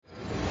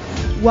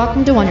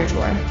Welcome to Wonder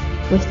Tour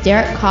with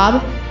Derek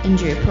Cobb and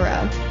Drew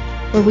Perot,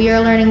 where we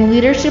are learning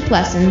leadership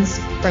lessons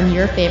from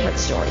your favorite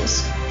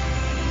stories.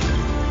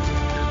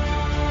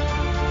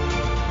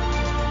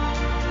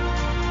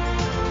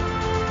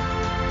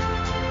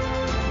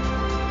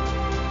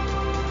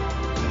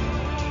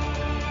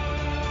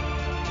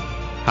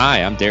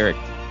 Hi, I'm Derek.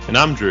 And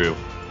I'm Drew.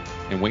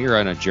 And we are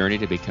on a journey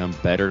to become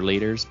better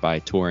leaders by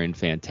touring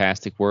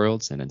fantastic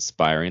worlds and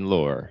inspiring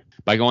lore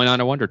by going on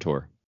a Wonder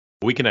Tour.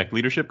 We connect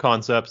leadership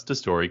concepts to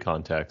story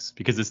context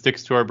because it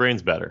sticks to our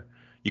brains better.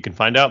 You can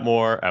find out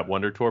more at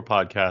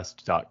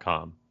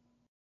wondertourpodcast.com.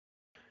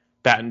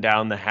 Batten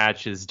down the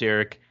hatches,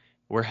 Derek.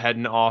 We're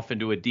heading off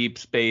into a deep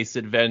space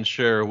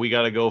adventure. We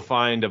got to go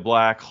find a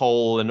black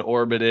hole and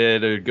orbit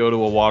it or go to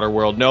a water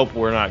world. Nope,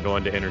 we're not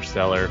going to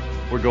Interstellar.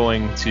 We're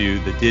going to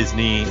the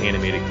Disney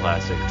animated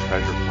classic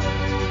Treasure Planet.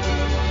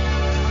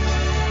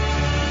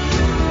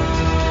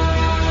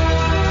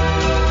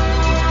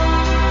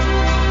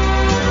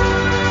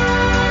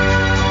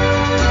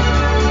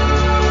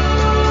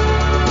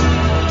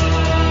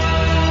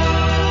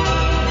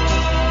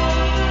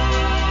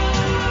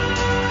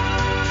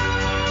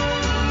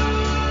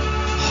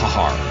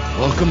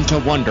 Welcome to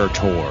Wonder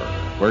Tour,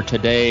 where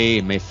today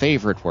my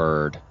favorite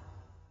word,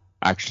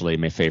 actually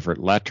my favorite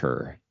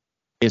letter,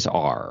 is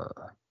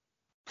R.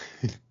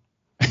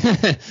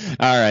 All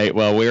right,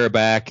 well, we're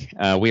back.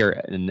 We are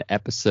in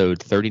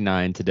episode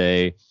 39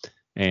 today,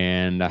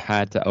 and I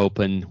had to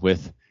open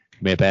with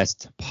my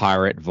best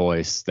pirate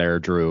voice there,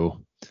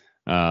 Drew,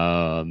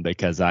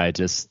 because I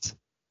just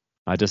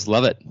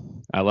love it.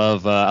 I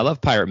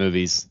love pirate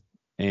movies,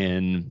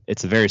 and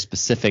it's a very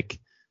specific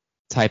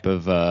type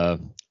of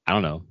I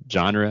don't know,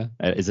 genre.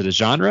 Is it a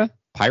genre?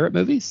 Pirate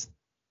movies?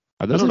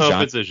 Are those I don't know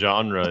if it's a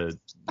genre.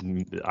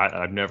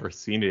 I've never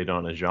seen it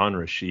on a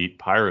genre sheet,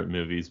 pirate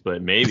movies,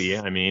 but maybe.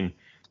 I mean,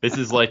 this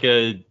is like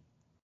a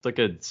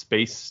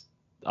space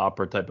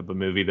opera type of a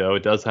movie, though.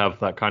 It does have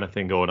that kind of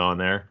thing going on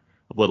there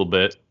a little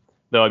bit.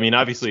 Though, I mean,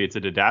 obviously it's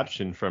an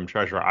adaptation from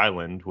Treasure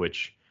Island,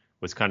 which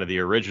was kind of the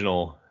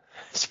original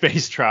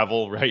space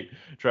travel, right?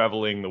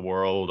 Traveling the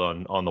world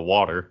on the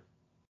water.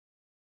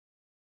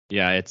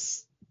 Yeah,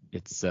 it's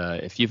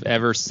if you've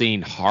ever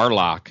seen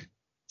Harlock,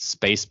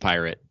 Space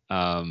Pirate,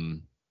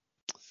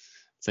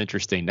 it's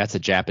interesting. That's a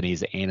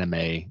Japanese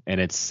anime, and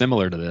it's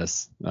similar to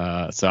this.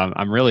 So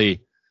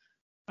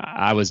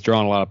I was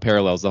drawing a lot of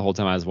parallels the whole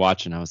time I was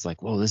watching. I was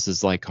like, whoa, this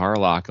is like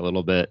Harlock a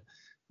little bit.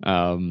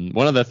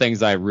 One of the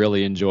things I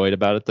really enjoyed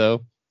about it,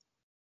 though,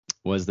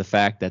 was the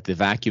fact that the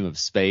vacuum of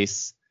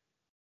space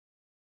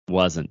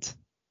wasn't.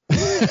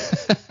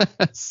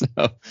 So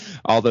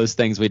all those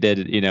things we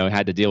did,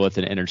 had to deal with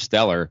in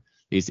Interstellar,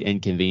 these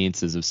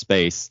inconveniences of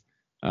space,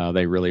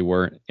 they really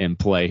weren't in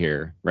play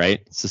here,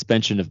 right?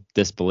 Suspension of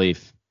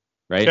disbelief,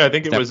 right? Yeah, I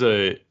think it was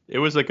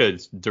like a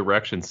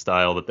direction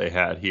style that they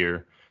had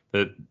here.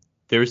 That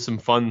there's some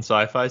fun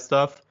sci-fi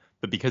stuff,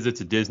 but because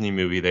it's a Disney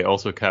movie, they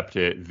also kept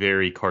it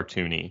very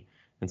cartoony,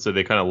 and so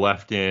they kind of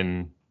left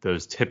in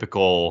those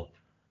typical.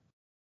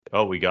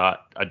 Oh, we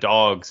got a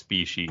dog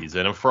species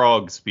and a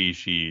frog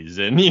species,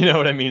 and you know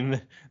what I mean.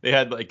 They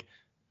had like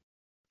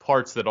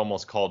parts that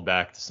almost called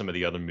back to some of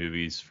the other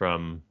movies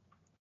from,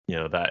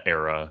 that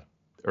era,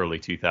 early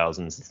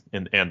 2000s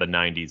and the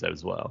 90s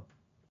as well.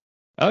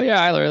 Oh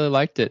yeah, I really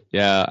liked it.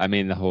 Yeah, I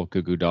mean the whole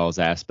Goo Goo Dolls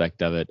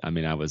aspect of it. I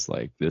mean, I was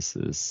like, this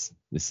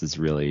is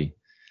really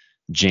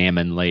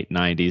jamming late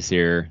 90s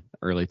here,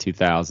 early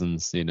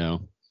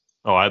 2000s.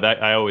 Oh,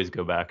 I always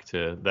go back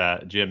to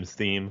that Jim's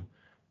theme,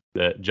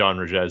 that John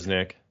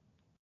Rzeznik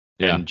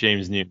and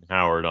James Newton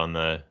Howard on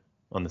the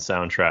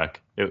soundtrack.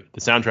 The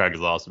soundtrack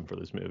is awesome for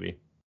this movie.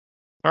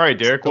 All right,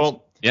 Derek.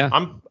 Well, yeah,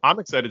 I'm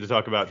excited to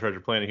talk about Treasure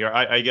Planet here.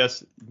 I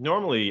guess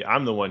normally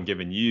I'm the one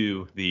giving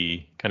you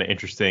the kind of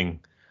interesting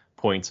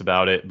points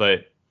about it,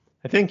 but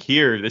I think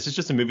here this is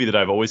just a movie that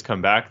I've always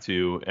come back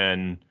to,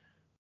 and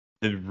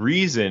the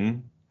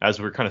reason,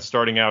 as we're kind of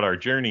starting out our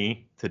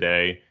journey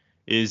today,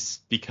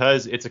 is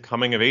because it's a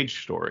coming of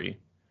age story.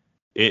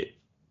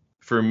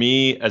 For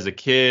me as a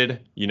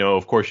kid,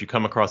 of course you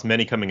come across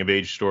many coming of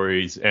age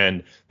stories,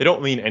 and they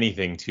don't mean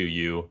anything to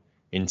you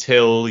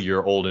until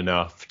you're old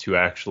enough to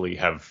actually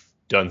have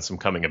done some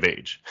coming of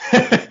age.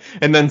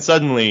 And then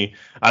suddenly,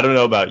 I don't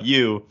know about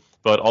you,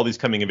 but all these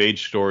coming of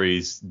age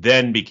stories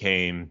then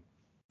became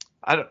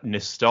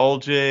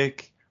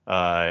nostalgic.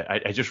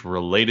 I just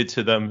related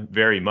to them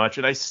very much,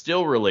 and I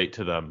still relate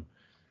to them.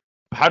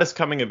 How does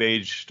coming of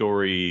age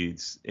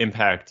stories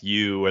impact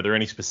you? Are there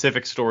any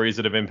specific stories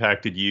that have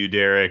impacted you,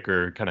 Derek,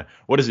 or kind of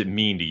what does it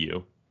mean to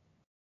you?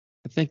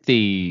 I think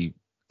the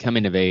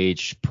coming of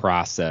age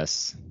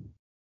process,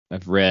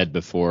 I've read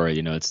before,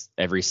 it's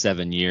every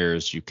 7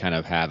 years you kind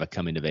of have a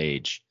coming of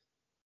age.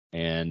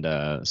 And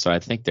so I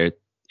think that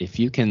if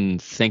you can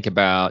think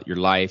about your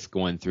life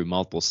going through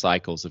multiple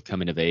cycles of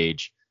coming of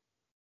age,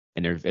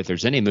 and if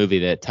there's any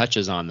movie that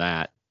touches on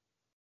that,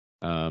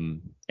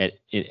 at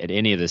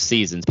any of the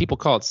seasons, people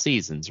call it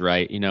seasons,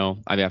 right?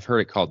 I've heard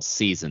it called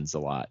seasons a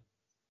lot.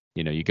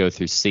 You go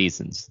through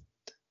seasons.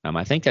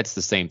 I think that's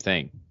the same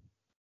thing.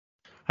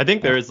 I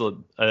think there is a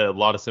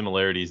lot of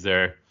similarities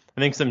there.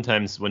 I think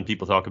sometimes when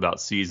people talk about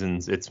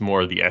seasons, it's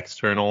more the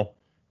external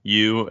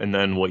you, and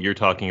then what you're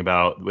talking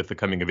about with the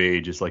coming of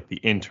age is like the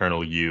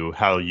internal you,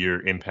 how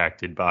you're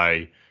impacted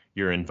by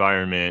your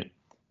environment,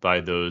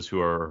 by those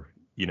who are,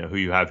 who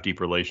you have deep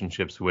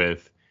relationships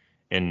with,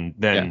 and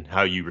then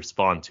how you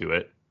respond to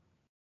it.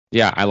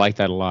 Yeah, I like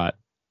that a lot.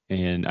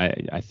 And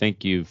I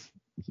think you've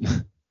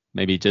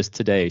maybe just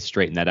today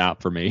straightened that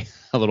out for me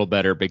a little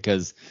better,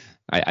 because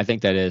I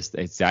think that is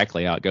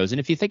exactly how it goes. And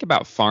if you think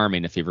about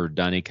farming, if you've ever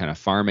done any kind of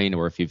farming,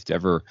 or if you've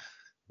ever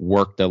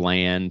worked the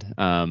land,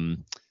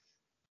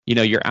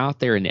 you're out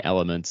there in the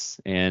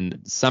elements, and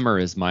summer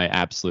is my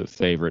absolute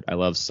favorite. I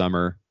love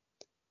summer,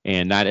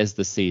 and that is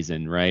the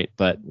season, right?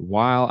 But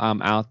while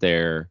I'm out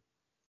there,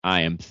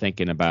 I am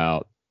thinking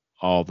about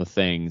all the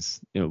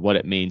things, what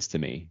it means to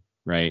me,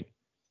 right?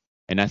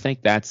 And I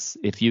think that's,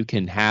 if you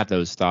can have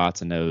those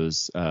thoughts and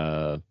those,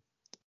 those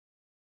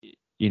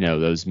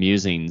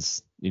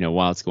musings,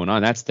 while it's going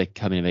on, that's the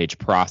coming of age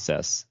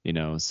process,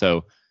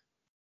 So,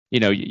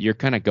 you're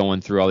kind of going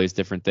through all these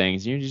different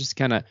things. You're just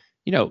kind of,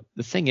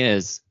 the thing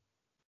is,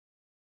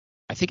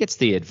 I think it's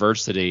the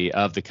adversity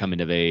of the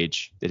coming of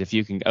age that if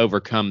you can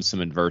overcome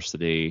some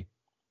adversity,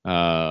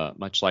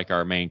 much like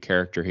our main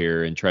character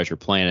here in Treasure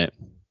Planet,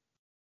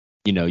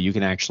 you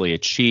can actually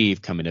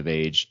achieve coming of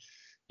age.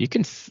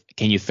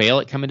 Can you fail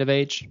at coming of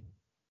age?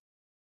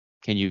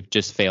 Can you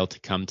just fail to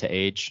come to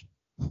age?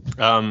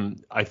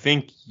 I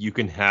think you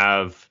can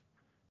have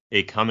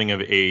a coming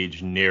of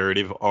age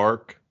narrative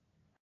arc,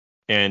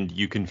 and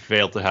you can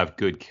fail to have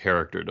good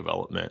character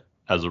development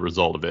as a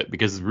result of it.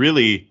 Because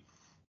really,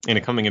 in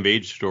a coming of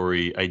age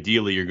story,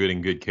 ideally you're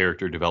getting good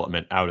character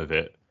development out of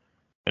it.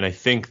 And I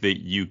think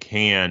that you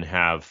can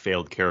have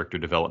failed character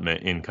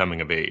development in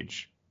coming of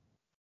age.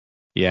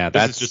 Yeah,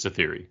 this is just a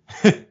theory.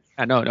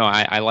 No,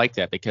 I like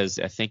that, because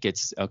I think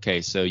it's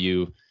okay. So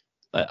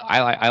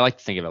I like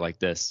to think of it like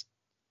this.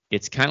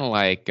 It's kind of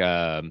like,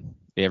 you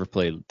ever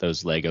play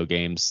those Lego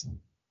games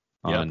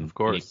on of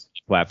course.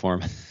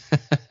 Platform?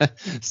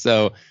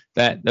 So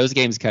those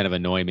games kind of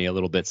annoy me a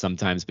little bit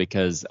sometimes,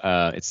 because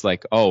it's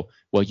like, oh,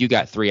 well, you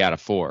got 3 out of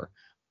 4.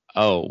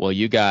 Oh, well,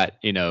 you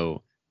got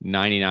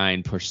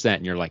 99%,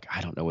 and you're like,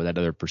 I don't know what that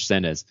other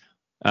percent is.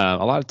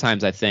 A lot of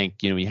times I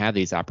think, you have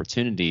these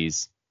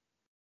opportunities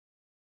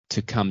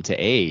to come to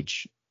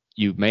age,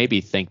 you maybe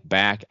think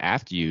back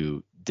after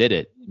you did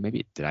it.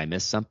 Maybe, did I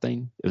miss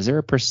something? Was there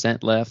a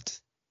percent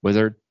left? Was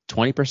there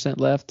 20%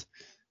 left?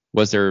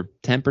 Was there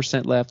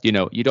 10% left?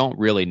 You don't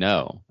really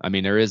know. I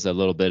mean, there is a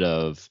little bit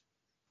of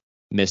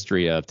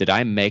mystery of, did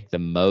I make the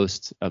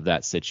most of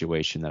that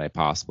situation that I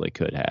possibly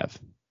could have?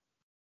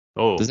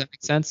 Oh, does that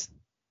make sense?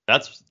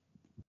 That's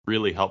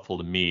really helpful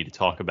to me to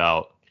talk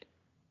about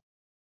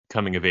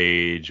coming of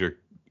age or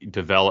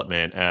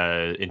development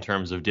in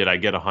terms of, did I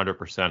get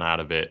 100% out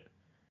of it?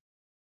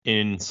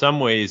 In some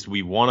ways,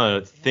 we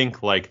want to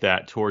think like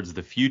that towards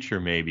the future,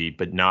 maybe,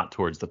 but not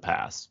towards the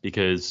past,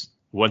 because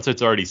once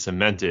it's already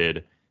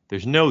cemented,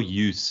 there's no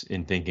use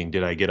in thinking,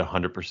 did I get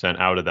 100%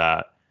 out of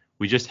that?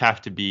 We just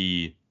have to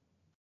be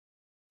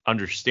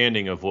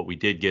understanding of what we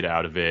did get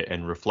out of it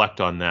and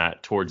reflect on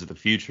that towards the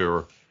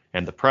future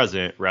and the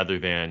present, rather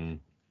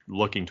than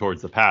looking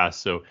towards the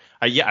past. So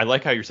I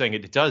like how you're saying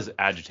it does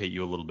agitate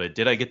you a little bit.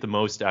 Did I get the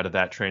most out of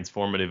that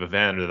transformative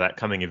event or that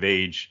coming of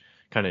age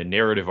kind of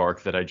narrative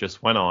arc that I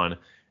just went on?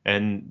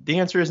 And the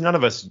answer is, none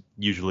of us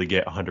usually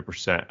get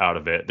 100% out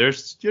of it.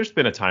 There's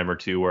been a time or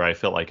two where I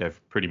felt like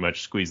I've pretty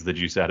much squeezed the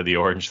juice out of the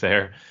orange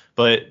there.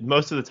 But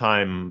most of the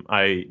time,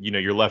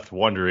 you're left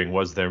wondering,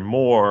 was there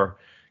more?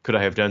 Could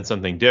I have done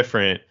something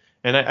different?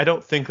 And I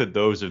don't think that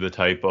those are the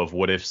type of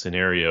what if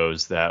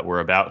scenarios that we're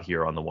about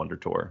here on the Wonder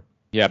Tour.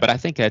 Yeah, but I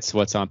think that's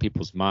what's on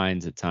people's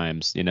minds at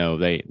times.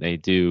 They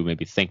do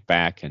maybe think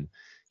back. And,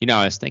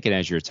 I was thinking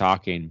as you're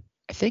talking,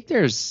 I think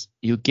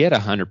you get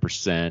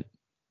 100%,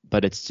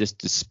 but it's just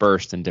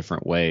dispersed in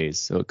different ways.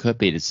 So it could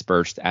be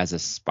dispersed as a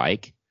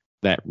spike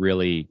that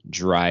really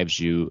drives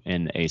you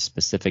in a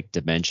specific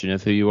dimension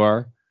of who you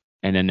are.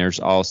 And then there's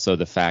also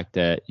the fact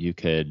that you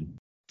could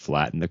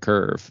flatten the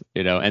curve,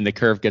 and the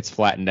curve gets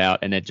flattened out,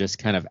 and it just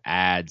kind of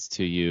adds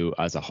to you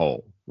as a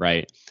whole,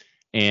 right?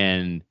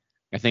 And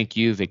I think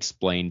you've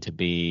explained to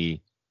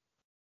me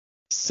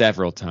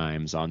several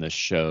times on this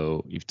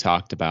show, you've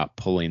talked about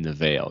pulling the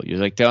veil. You're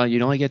like,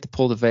 you only get to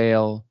pull the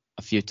veil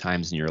a few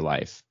times in your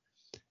life.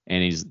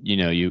 And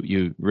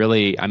you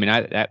really,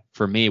 that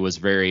for me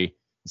was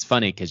it's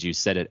funny because you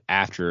said it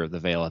after the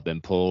veil had been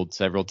pulled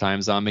several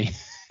times on me.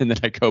 And then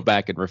I go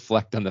back and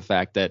reflect on the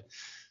fact that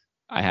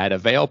I had a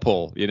veil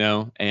pull,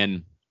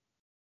 and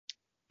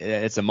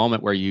it's a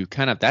moment where you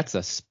kind of,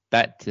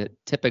 that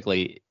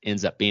typically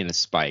ends up being a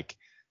spike.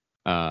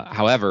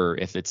 However,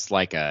 if it's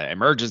like a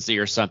emergency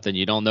or something,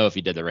 you don't know if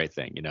you did the right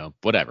thing,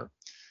 whatever.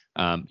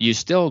 You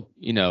still,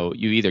 you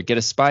either get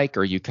a spike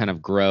or you kind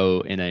of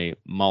grow in a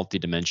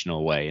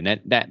multi-dimensional way. And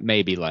that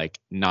may be like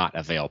not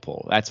a veil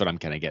pull. That's what I'm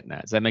kind of getting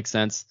at. Does that make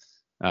sense?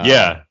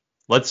 Yeah.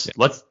 Let's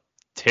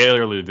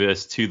tailor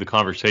this to the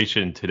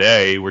conversation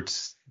today. We're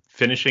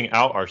finishing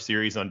out our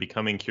series on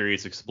Becoming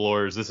Curious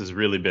Explorers. This has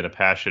really been a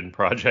passion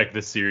project,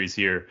 this series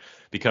here,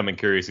 Becoming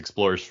Curious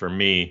Explorers, for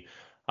me.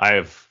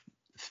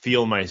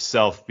 Feel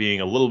myself being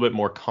a little bit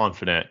more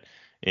confident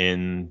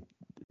in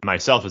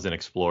myself as an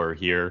explorer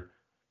here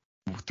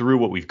through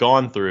what we've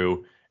gone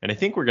through. And I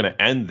think we're going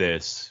to end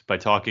this by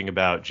talking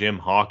about Jim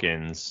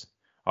Hawkins,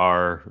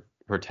 our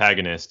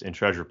protagonist in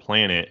Treasure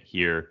Planet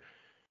here.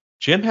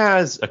 Jim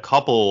has a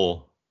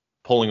couple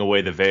pulling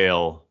away the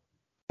veil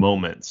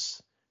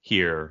moments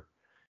here.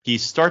 He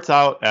starts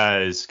out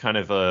as kind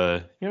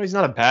of he's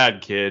not a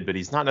bad kid, but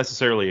he's not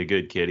necessarily a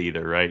good kid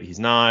either, right? He's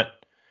not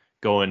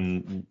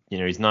going,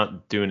 he's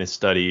not doing his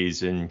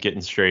studies and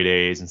getting straight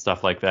A's and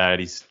stuff like that.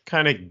 He's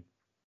kind of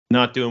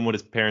not doing what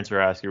his parents are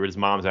asking, what his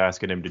mom's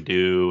asking him to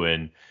do,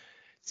 and it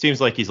seems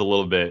like he's a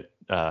little bit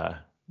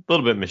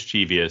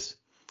mischievous.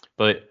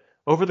 But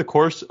over the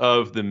course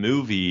of the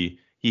movie,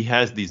 he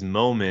has these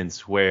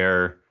moments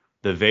where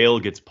the veil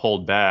gets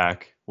pulled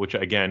back, which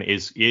again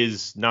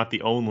is not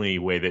the only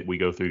way that we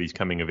go through these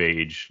coming of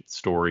age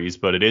stories,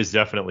 but it is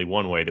definitely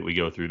one way that we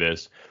go through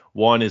this.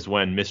 One is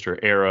when Mr.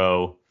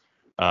 Arrow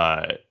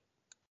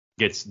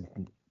gets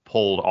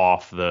pulled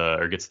off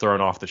gets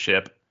thrown off the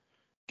ship,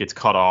 gets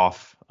cut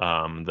off.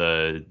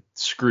 The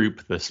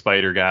Scroop, the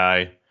spider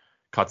guy,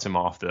 cuts him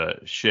off the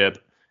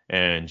ship,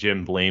 and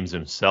Jim blames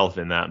himself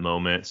in that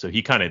moment. So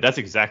that's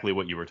exactly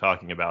what you were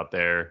talking about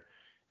there.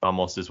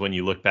 Almost as when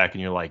you look back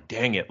and you're like,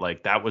 dang it,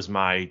 like that was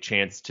my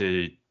chance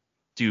to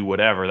do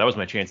whatever. That was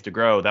my chance to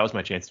grow. That was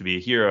my chance to be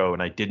a hero,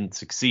 and I didn't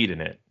succeed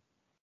in it.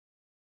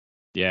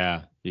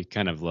 Yeah, you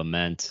kind of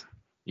lament.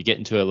 You get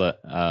into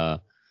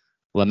a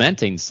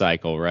lamenting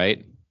cycle,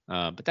 right?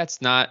 But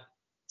it's not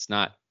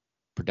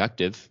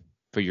productive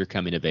for your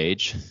coming of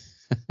age.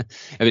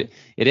 I mean,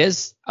 it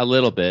is a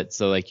little bit.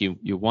 So like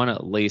you want to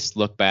at least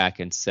look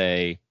back and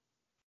say,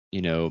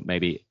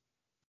 maybe,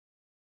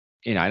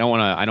 I don't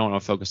want to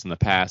focus on the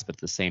past, but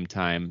at the same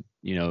time,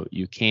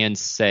 you can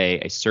say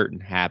a certain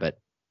habit,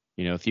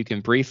 if you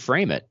can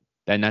reframe it,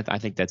 then I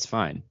think that's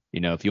fine.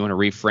 If you want to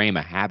reframe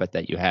a habit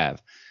that you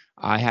have,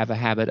 I have a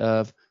habit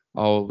of,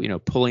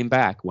 pulling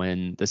back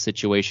when the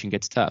situation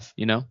gets tough,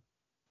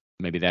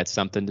 maybe that's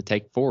something to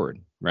take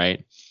forward,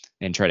 right?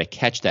 And try to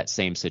catch that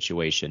same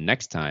situation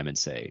next time and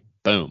say,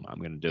 boom, I'm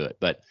going to do it.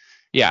 But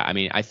yeah, I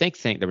mean, I think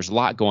there was a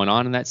lot going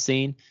on in that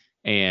scene,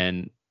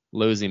 and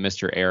losing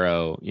Mr.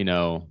 Arrow,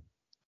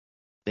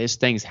 these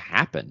things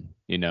happen,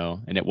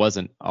 and it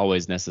wasn't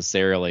always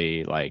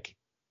necessarily like,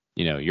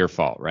 your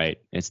fault, right?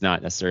 It's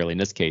not necessarily in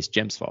this case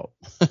Jim's fault.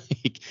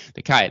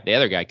 The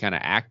other guy kind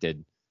of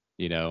acted,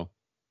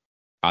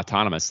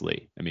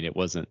 autonomously. I mean, it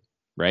wasn't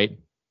right.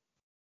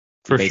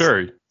 For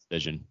sure.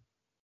 Decision.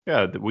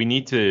 Yeah, we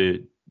need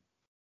to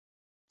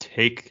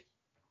take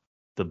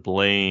the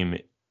blame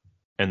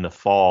and the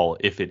fall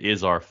if it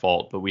is our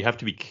fault, but we have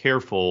to be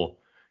careful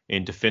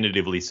in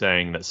definitively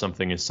saying that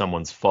something is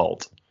someone's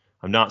fault.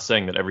 I'm not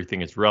saying that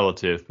everything is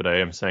relative, but I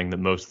am saying that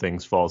most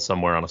things fall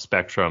somewhere on a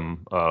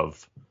spectrum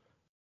of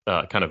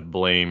kind of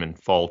blame and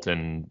fault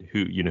and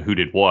who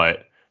did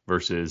what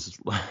versus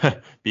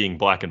being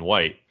black and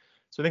white.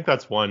 So I think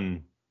that's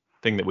one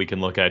thing that we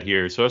can look at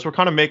here. So as we're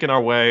kind of making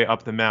our way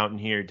up the mountain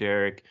here,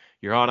 Derek,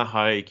 you're on a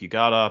hike, you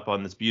got up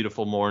on this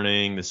beautiful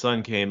morning, the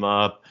sun came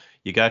up,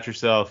 you got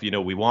yourself,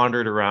 we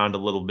wandered around a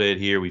little bit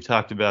here. We've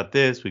talked about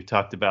this, we've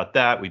talked about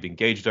that, we've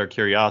engaged our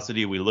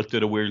curiosity, we looked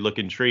at a weird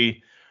looking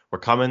tree. We're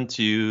coming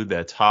to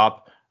the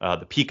top,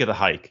 the peak of the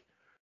hike.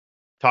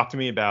 Talk to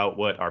me about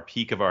what our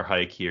peak of our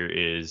hike here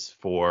is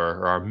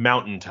or our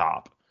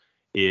mountaintop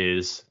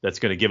is that's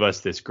going to give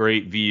us this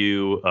great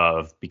view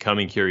of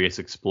becoming curious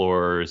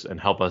explorers and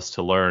help us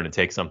to learn and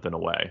take something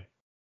away.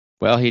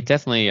 Well, he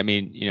definitely,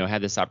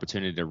 had this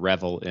opportunity to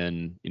revel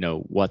in,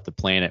 what the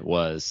planet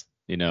was,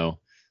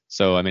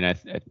 So, I mean,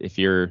 if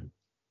you're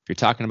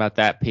talking about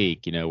that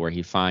peak, where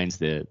he finds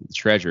the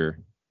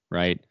treasure,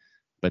 right?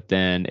 But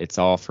then it's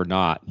all for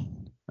naught,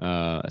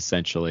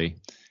 essentially.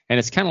 And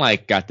it's kind of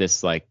like got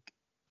this like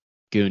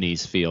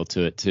Goonies feel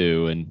to it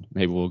too. And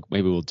maybe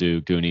we'll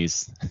do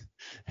Goonies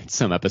in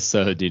some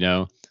episode,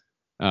 But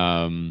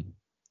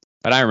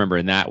I remember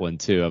in that one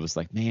too, I was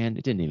like, man,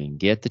 it didn't even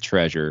get the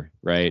treasure,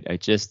 right? I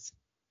just,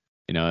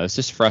 it's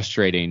just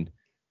frustrating.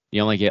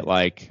 You only get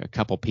like a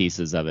couple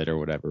pieces of it or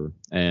whatever.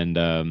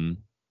 And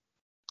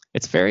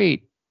it's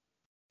very,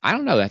 I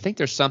don't know. I think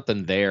there's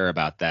something there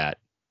about that,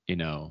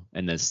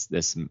 in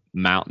this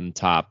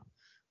mountaintop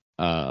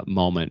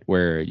moment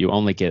where you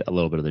only get a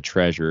little bit of the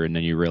treasure, and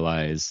then you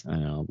realize, I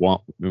don't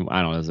know,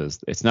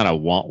 it's not a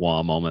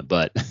want moment,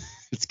 but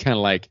it's kind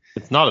of like,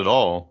 it's not at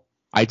all.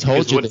 I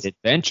told you the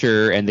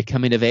adventure and the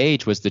coming of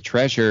age was the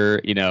treasure,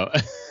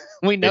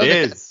 We know it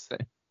is.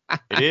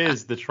 It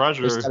is the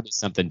treasure. There's gotta be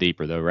something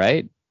deeper though,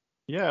 right?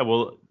 Yeah,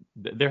 well,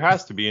 there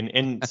has to be,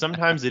 and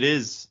sometimes it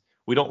is.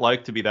 We don't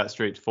like to be that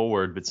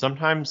straightforward, but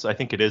sometimes I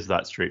think it is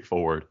that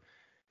straightforward.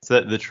 So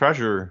that the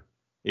treasure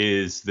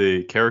is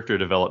the character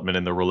development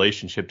and the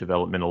relationship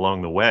development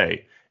along the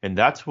way. And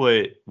that's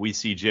what we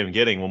see Jim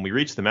getting when we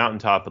reach the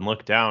mountaintop and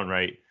look down,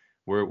 right?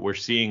 We're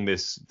seeing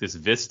this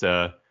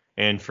vista,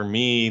 And for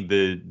me,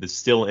 the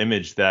still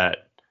image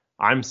that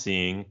I'm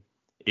seeing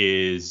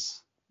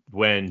is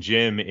when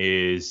Jim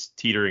is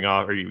teetering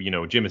off,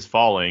 or Jim is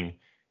falling,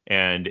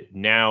 and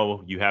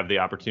now you have the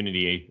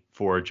opportunity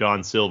for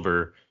John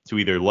Silver to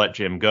either let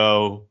Jim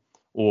go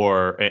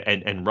or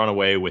and run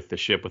away with the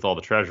ship with all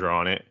the treasure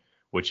on it,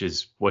 which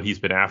is what he's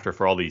been after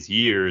for all these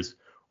years,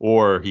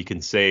 or he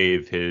can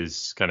save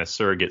his kind of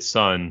surrogate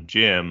son,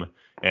 Jim,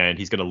 and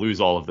he's going to lose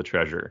all of the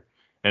treasure.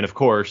 And of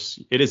course,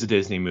 it is a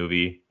Disney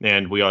movie,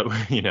 and we all,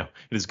 it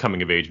is a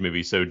coming of age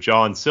movie. So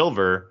John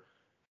Silver,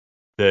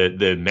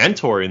 the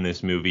mentor in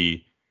this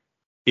movie,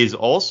 is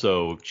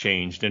also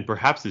changed, and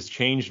perhaps has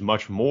changed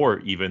much more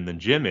even than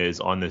Jim is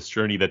on this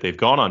journey that they've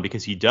gone on,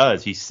 because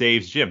he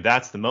saves Jim.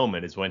 That's the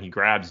moment, is when he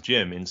grabs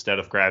Jim instead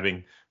of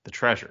grabbing the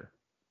treasure.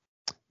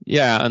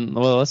 Yeah, and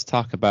well, let's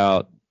talk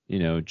about,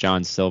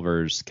 John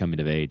Silver's coming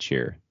of age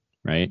here,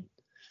 right?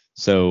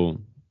 So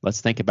let's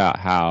think about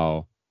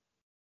how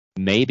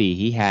maybe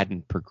he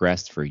hadn't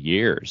progressed for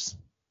years,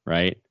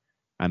 right?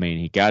 I mean,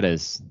 he got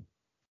his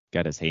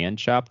hand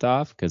chopped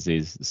off because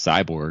he's a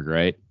cyborg,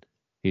 right?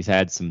 He's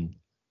had some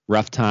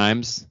rough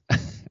times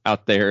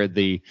out there in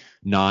the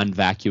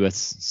non-vacuous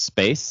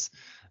space,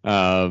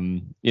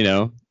 and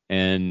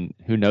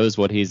who knows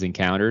what he's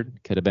encountered.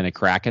 Could have been a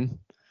Kraken.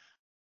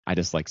 I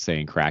just like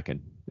saying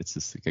Kraken. It's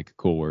just like a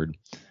cool word.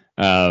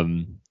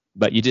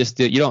 But you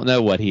don't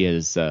know what he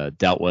has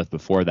dealt with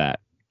before that.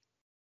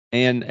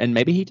 And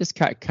maybe he just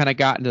kind of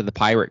got into the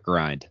pirate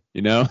grind,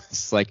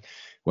 It's like,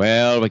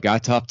 well, we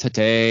got up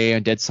today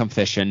and did some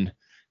fishing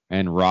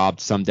and robbed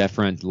some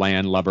different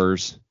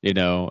landlubbers.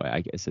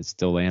 I guess it's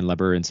still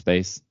landlubber in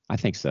space. I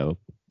think so.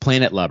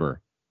 Planet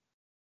lubber.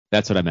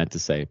 That's what I meant to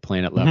say.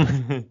 Planet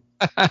lubber.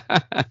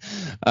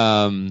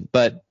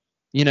 But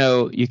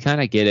you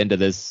kind of get into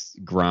this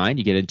grind.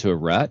 You get into a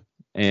rut,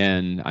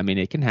 and I mean,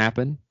 it can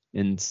happen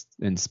in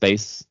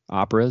space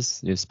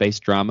operas, space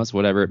dramas,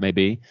 whatever it may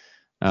be.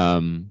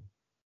 And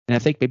I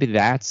think maybe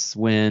that's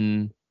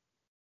when,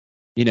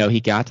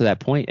 he got to that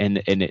point,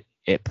 and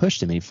it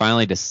pushed him. He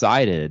finally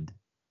decided,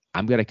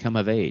 I'm going to come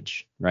of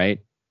age, right?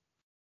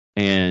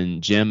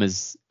 And Jim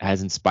has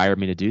inspired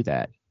me to do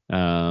that,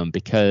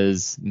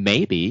 because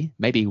maybe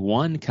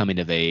one coming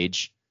of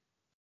age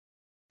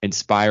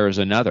inspires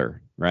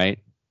another, right?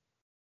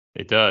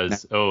 It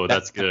does.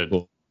 That's good.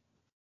 Cool.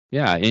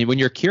 Yeah, and when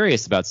you're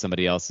curious about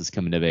somebody else's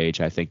coming of age,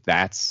 I think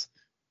that's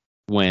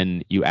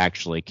when you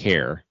actually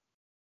care.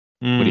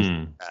 What do you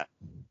think of that?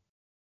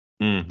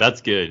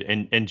 That's good.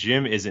 And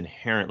Jim is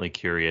inherently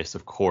curious,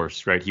 of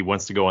course, right? He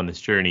wants to go on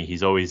this journey.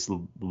 He's always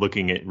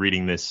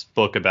reading this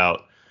book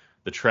about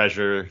the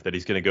treasure that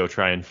he's going to go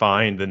try and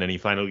find. And then he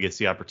finally gets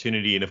the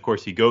opportunity. And of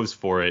course, he goes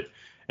for it.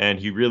 And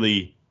he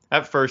really,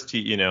 at first,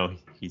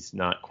 he's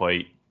not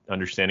quite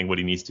understanding what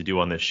he needs to do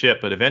on this ship.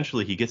 But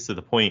eventually he gets to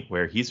the point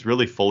where he's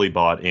really fully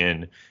bought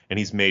in, and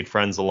he's made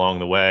friends along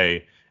the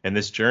way. And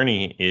this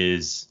journey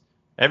is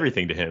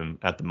everything to him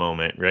at the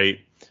moment, right?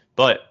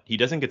 But he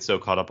doesn't get so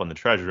caught up on the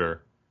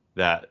treasure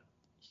that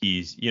he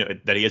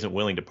isn't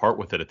willing to part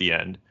with it at the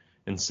end.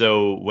 And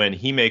so when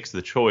he makes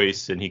the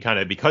choice, and he kind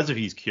of, because of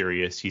he's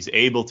curious, he's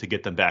able to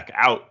get them back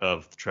out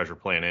of the treasure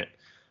planet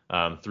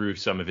through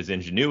some of his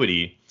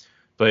ingenuity.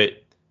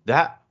 But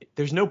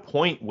there's no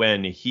point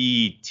when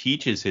he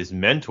teaches his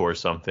mentor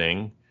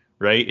something,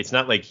 right? It's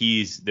not like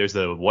there's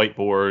a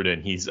whiteboard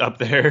and he's up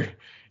there,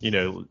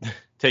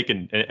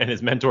 taking, and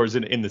his mentor's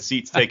in the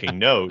seats taking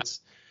notes.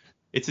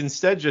 It's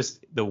instead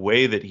just the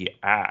way that he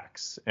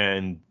acts.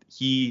 And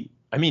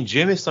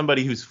Jim is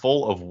somebody who's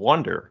full of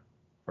wonder,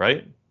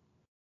 right?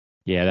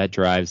 Yeah, that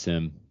drives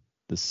him,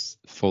 this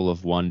full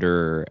of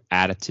wonder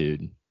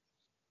attitude.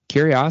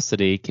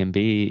 Curiosity can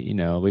be,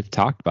 we've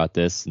talked about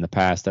this in the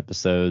past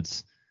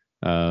episodes,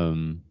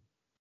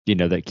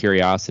 that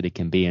curiosity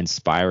can be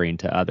inspiring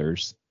to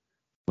others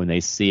when they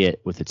see it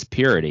with its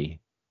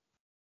purity,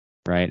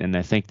 right? And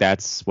I think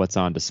that's what's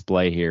on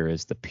display here,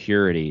 is the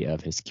purity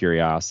of his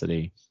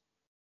curiosity.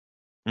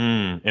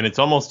 And it's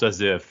almost as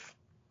if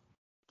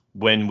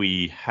when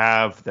we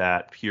have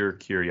that pure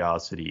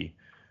curiosity,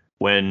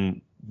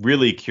 when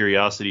really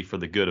curiosity for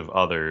the good of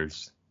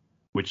others,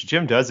 which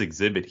Jim does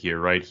exhibit here,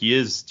 right? He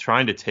is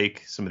trying to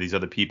take some of these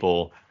other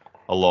people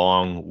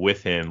along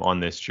with him on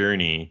this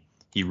journey.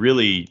 He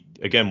really,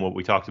 again, what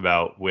we talked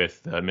about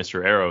with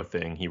Mr. Arrow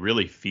thing, he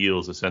really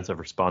feels a sense of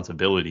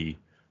responsibility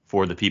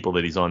for the people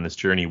that he's on this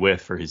journey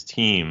with, for his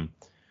team.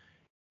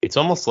 It's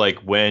almost like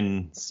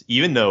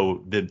even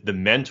though the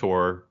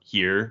mentor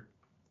here,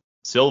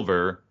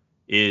 Silver,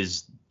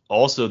 is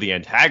also the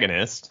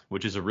antagonist,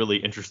 which is a really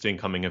interesting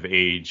coming of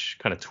age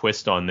kind of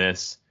twist on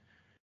this.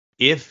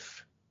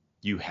 If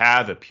you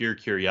have a pure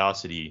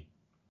curiosity,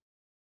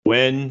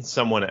 when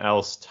someone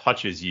else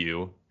touches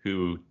you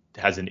who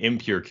has an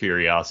impure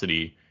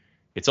curiosity,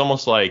 it's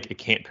almost like it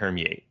can't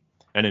permeate.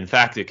 And in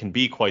fact, it can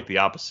be quite the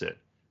opposite,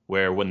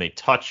 where when they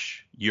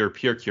touch your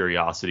pure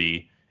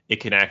curiosity,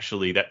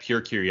 that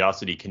pure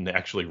curiosity can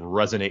actually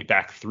resonate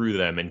back through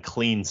them and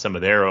clean some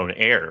of their own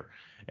air.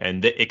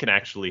 And it can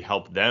actually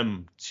help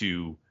them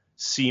to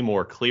see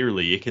more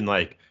clearly. It can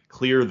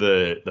clear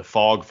the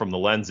fog from the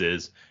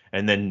lenses,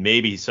 and then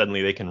maybe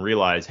suddenly they can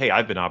realize, hey,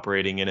 I've been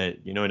operating in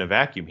a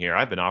vacuum here.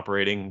 I've been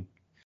operating,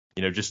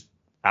 just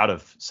out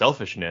of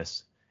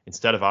selfishness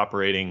instead of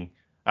operating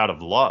out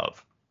of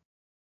love.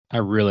 I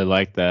really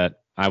like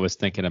that. I was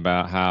thinking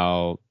about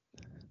how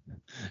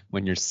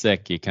when you're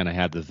sick, you kind of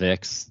have the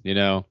Vicks,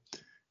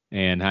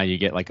 and how you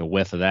get like a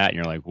whiff of that and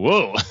you're like,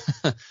 whoa.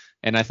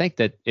 And I think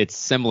that it's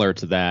similar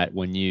to that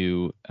when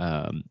you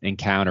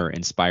encounter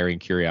inspiring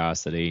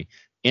curiosity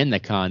in the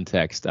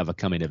context of a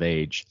coming of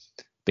age,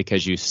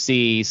 because you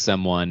see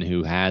someone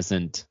who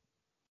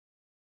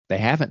they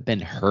haven't been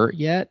hurt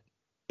yet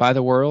by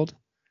the world.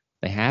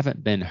 They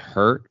haven't been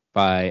hurt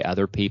by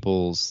other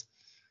people's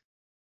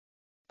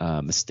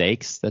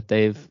mistakes that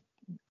they've,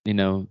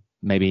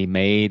 maybe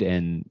made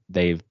and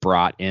they've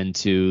brought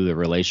into the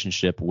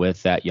relationship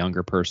with that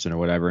younger person or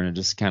whatever. And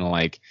just kind of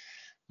like,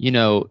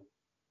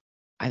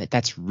 I think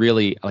that's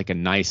really like a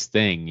nice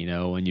thing,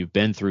 when you've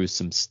been through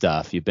some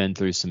stuff, you've been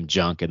through some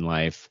junk in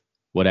life,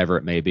 whatever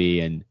it may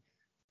be. And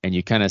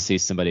you kind of see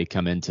somebody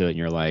come into it and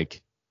you're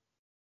like,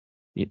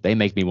 they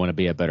make me want to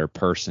be a better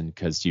person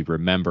because you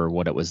remember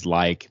what it was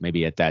like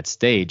maybe at that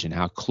stage and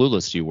how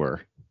clueless you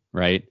were,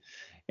 right?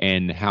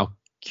 And how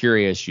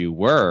curious you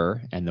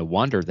were and the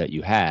wonder that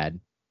you had.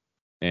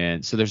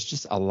 And so there's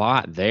just a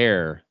lot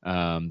there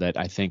that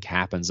I think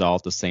happens all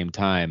at the same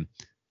time.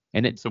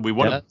 And it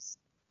does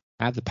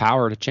have the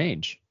power to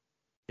change.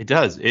 It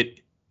does.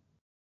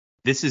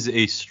 This is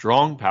a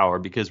strong power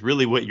because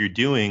really what you're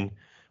doing,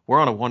 we're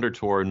on a Wonder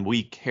Tour and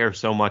we care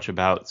so much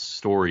about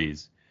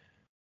stories.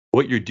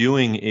 What you're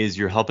doing is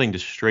you're helping to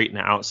straighten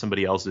out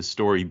somebody else's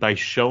story by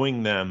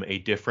showing them a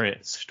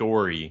different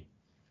story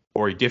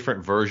or a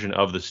different version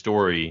of the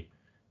story.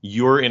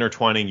 You're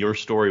intertwining your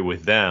story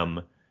with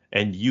them,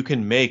 and you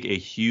can make a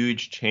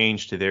huge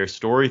change to their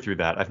story through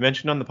that. I've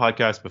mentioned on the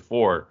podcast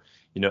before,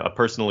 a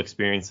personal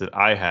experience that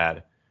I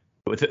had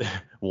with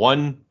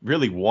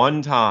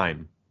one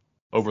time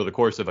over the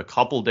course of a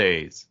couple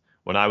days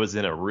when I was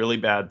in a really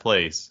bad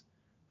place.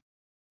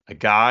 A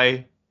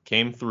guy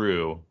came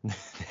through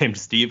named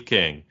Steve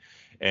King,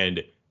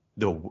 and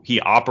he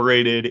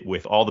operated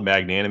with all the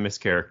magnanimous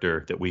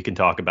character that we can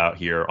talk about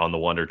here on the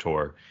Wonder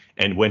Tour.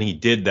 And when he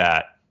did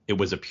that, it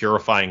was a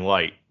purifying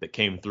light that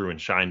came through and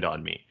shined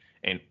on me.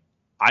 And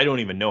I don't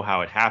even know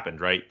how it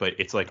happened, right? But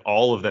it's like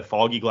all of that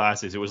foggy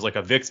glasses. It was like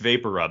a Vicks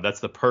vapor rub.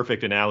 That's the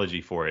perfect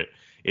analogy for it.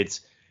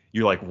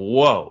 You're like,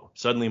 whoa,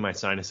 suddenly my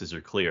sinuses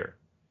are clear.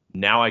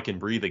 Now I can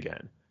breathe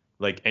again.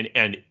 Like,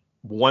 and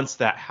once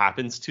that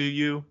happens to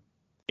you,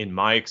 in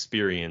my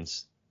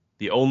experience,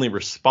 the only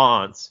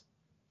response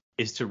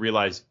is to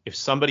realize if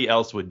somebody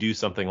else would do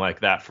something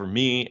like that for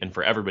me and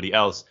for everybody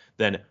else,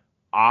 then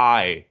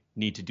I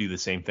need to do the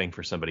same thing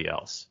for somebody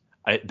else.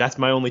 That's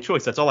my only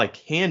choice. That's all I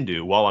can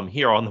do while I'm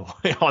here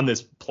on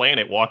this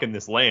planet, walking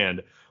this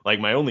land. Like,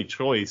 my only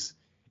choice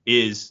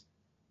is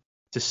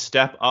to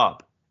step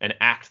up and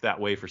act that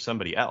way for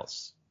somebody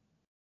else.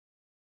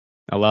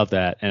 I love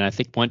that. And I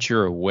think once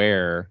you're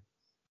aware,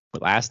 the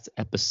last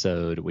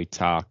episode we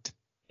talked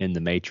in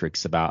the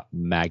Matrix about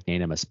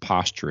magnanimous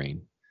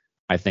posturing.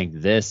 I think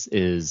this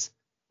is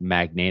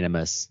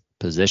magnanimous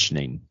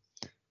positioning.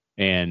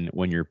 And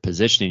when you're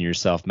positioning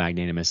yourself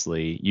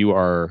magnanimously, you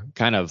are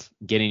kind of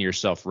getting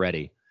yourself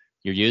ready.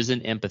 You're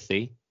using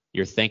empathy.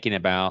 You're thinking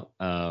about,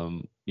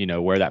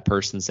 where that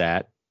person's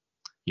at.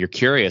 You're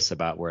curious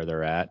about where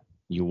they're at.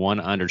 You want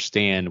to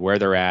understand where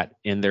they're at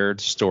in their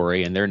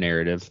story and their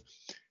narrative.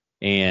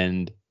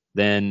 And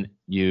then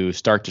you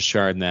start to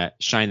shine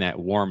that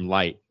warm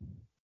light,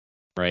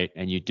 right?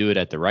 And you do it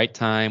at the right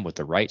time with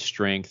the right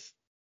strength.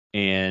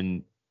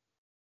 And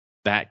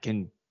that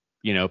can,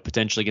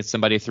 potentially get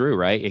somebody through,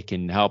 right? It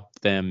can help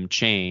them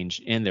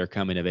change in their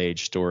coming of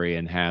age story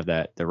and have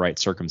the right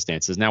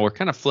circumstances. Now we're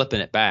kind of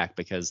flipping it back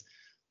because,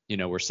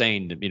 we're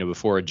saying,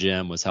 before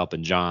Jim was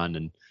helping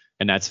John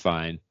and that's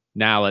fine.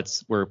 Now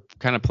we're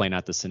kind of playing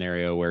out the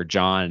scenario where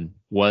John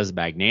was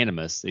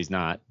magnanimous. He's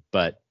not,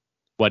 but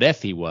what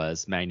if he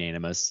was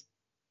magnanimous?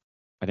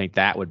 I think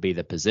that would be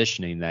the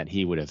positioning that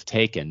he would have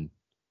taken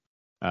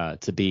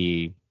to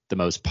be the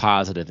most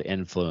positive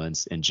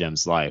influence in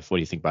Jim's life. What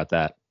do you think about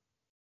that?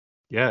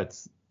 Yeah,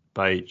 it's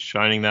by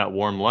shining that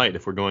warm light.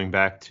 If we're going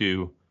back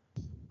to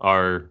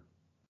our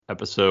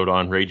episode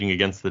on Raging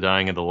Against the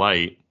Dying of the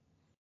Light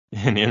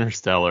in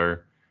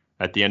Interstellar,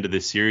 at the end of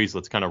this series,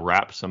 let's kind of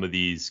wrap some of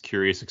these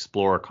Curious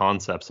Explorer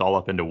concepts all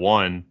up into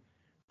one.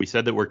 We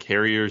said that we're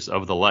carriers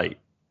of the light.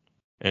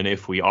 And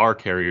if we are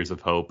carriers of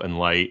hope and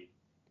light,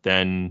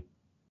 then,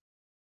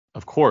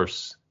 of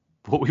course,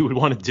 what we would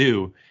want to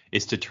do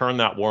is to turn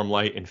that warm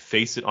light and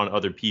face it on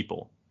other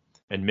people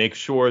and make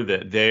sure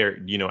that they're,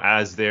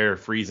 as they're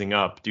freezing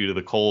up due to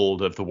the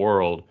cold of the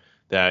world,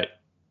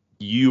 that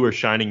you are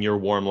shining your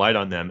warm light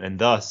on them. And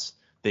thus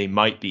they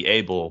might be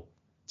able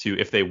to,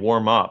 if they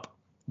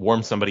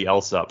warm somebody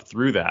else up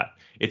through that.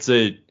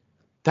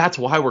 That's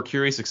why we're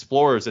Curious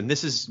Explorers. And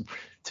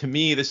to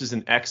me, this is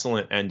an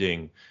excellent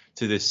ending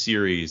to this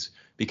series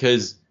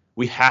because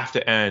we have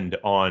to end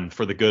on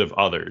for the good of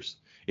others.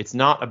 It's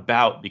not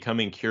about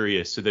becoming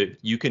curious so that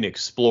you can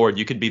explore,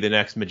 you can be the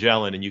next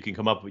Magellan and you can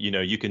come up,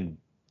 you can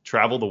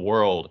travel the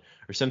world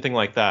or something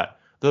like that.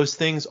 Those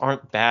things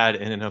aren't bad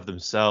in and of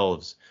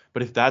themselves.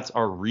 But if that's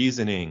our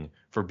reasoning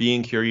for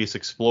being curious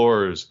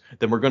explorers,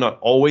 then we're going to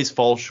always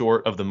fall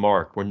short of the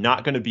mark. We're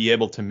not going to be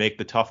able to make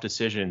the tough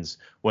decisions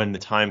when the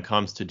time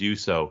comes to do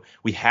so.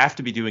 We have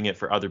to be doing it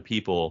for other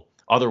people.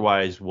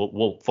 Otherwise,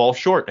 we'll fall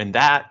short. And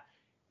that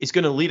is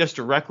going to lead us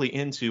directly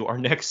into our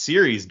next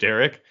series,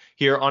 Derek,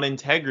 here on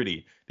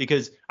integrity,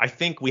 because I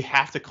think we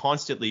have to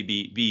constantly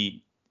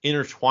be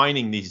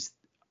intertwining these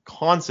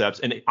concepts,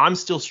 and I'm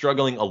still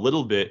struggling a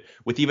little bit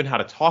with even how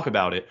to talk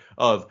about it,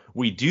 of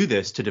we do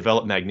this to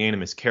develop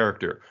magnanimous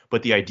character,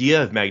 but the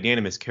idea of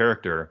magnanimous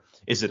character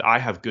is that I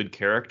have good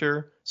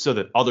character so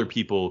that other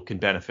people can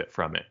benefit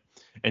from it.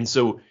 And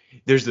so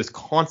there's this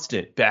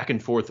constant back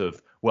and forth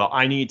of, well,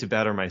 I need to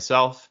better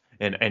myself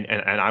and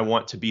I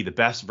want to be the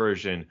best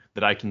version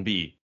that I can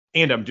be.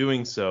 And I'm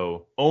doing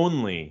so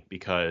only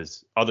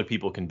because other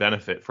people can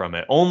benefit from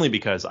it, only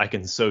because I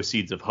can sow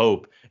seeds of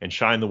hope and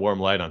shine the warm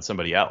light on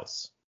somebody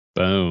else.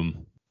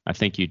 Boom. I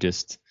think you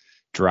just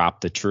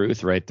dropped the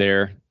truth right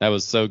there. That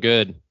was so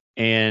good.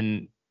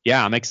 And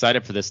yeah, I'm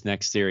excited for this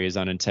next series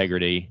on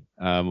integrity.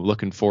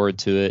 Looking forward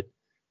to it.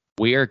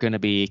 We are going to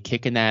be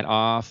kicking that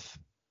off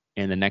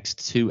in the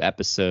next 2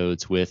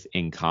 episodes with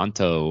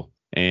Encanto.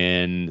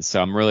 And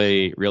so I'm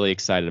really, really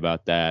excited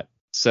about that.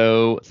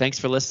 So thanks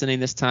for listening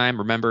this time.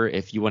 Remember,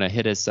 if you want to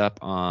hit us up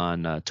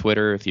on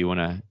Twitter, if you want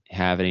to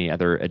have any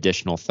other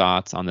additional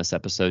thoughts on this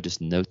episode, just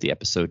note the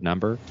episode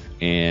number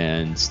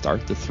and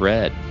start the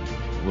thread.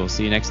 We'll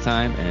see you next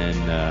time.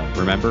 And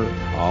remember,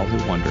 all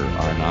who wonder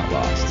are not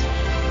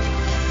lost.